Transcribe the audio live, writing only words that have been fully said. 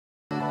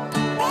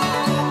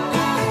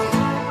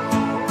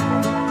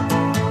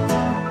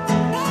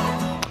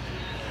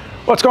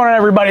What's going on,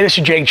 everybody? This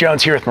is Jake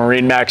Jones here with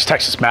MarineMax,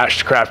 Texas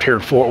Mastercraft here in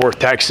Fort Worth,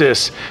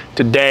 Texas.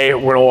 Today,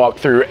 we're gonna walk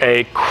through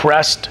a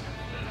Crest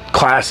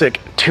Classic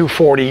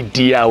 240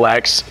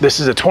 DLX. This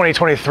is a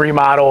 2023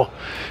 model,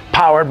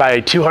 powered by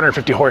a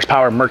 250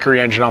 horsepower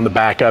Mercury engine on the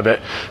back of it.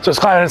 So let's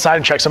climb inside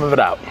and check some of it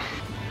out.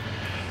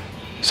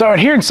 So right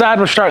here inside,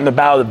 we're starting the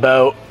bow of the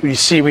boat. You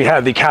see we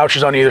have the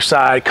couches on either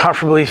side,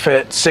 comfortably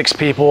fit 6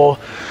 people.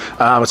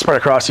 Spread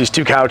across these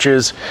 2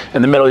 couches.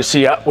 In the middle, you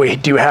see we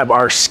do have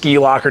our ski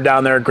locker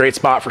down there, great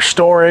spot for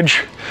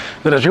storage.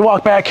 Then as we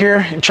walk back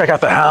here and check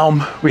out the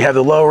helm, we have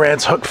the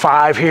Lowrance Hook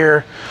 5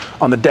 here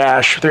on the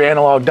dash, 3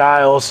 analog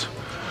dials.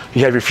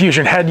 You have your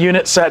Fusion head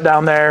unit set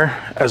down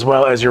there, as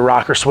well as your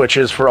rocker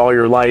switches for all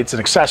your lights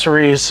and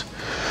accessories.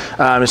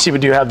 You see we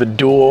do have the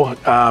dual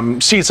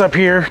seats up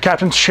here,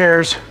 captain's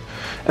chairs.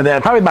 And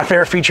then probably my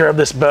favorite feature of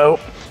this boat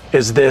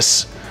is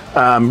this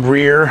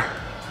rear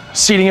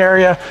seating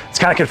area. It's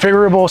kind of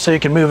configurable, so you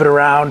can move it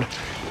around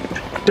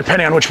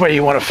depending on which way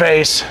you want to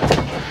face.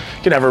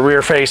 You can have a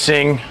rear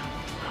facing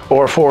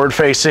or forward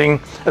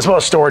facing, as well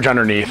as storage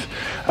underneath.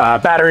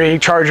 Battery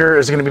charger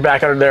is going to be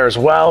back under there as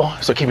well,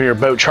 so keeping your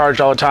boat charged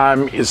all the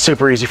time is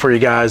super easy for you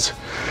guys.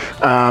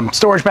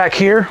 Storage back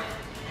here,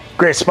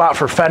 great spot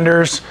for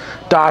fenders,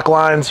 dock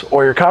lines,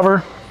 or your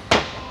cover.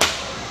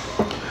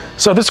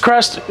 So this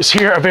Crest is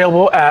here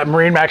available at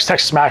MarineMax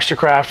Texas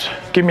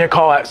Mastercraft. Give me a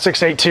call at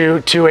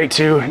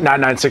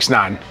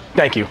 682-282-9969.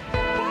 Thank you.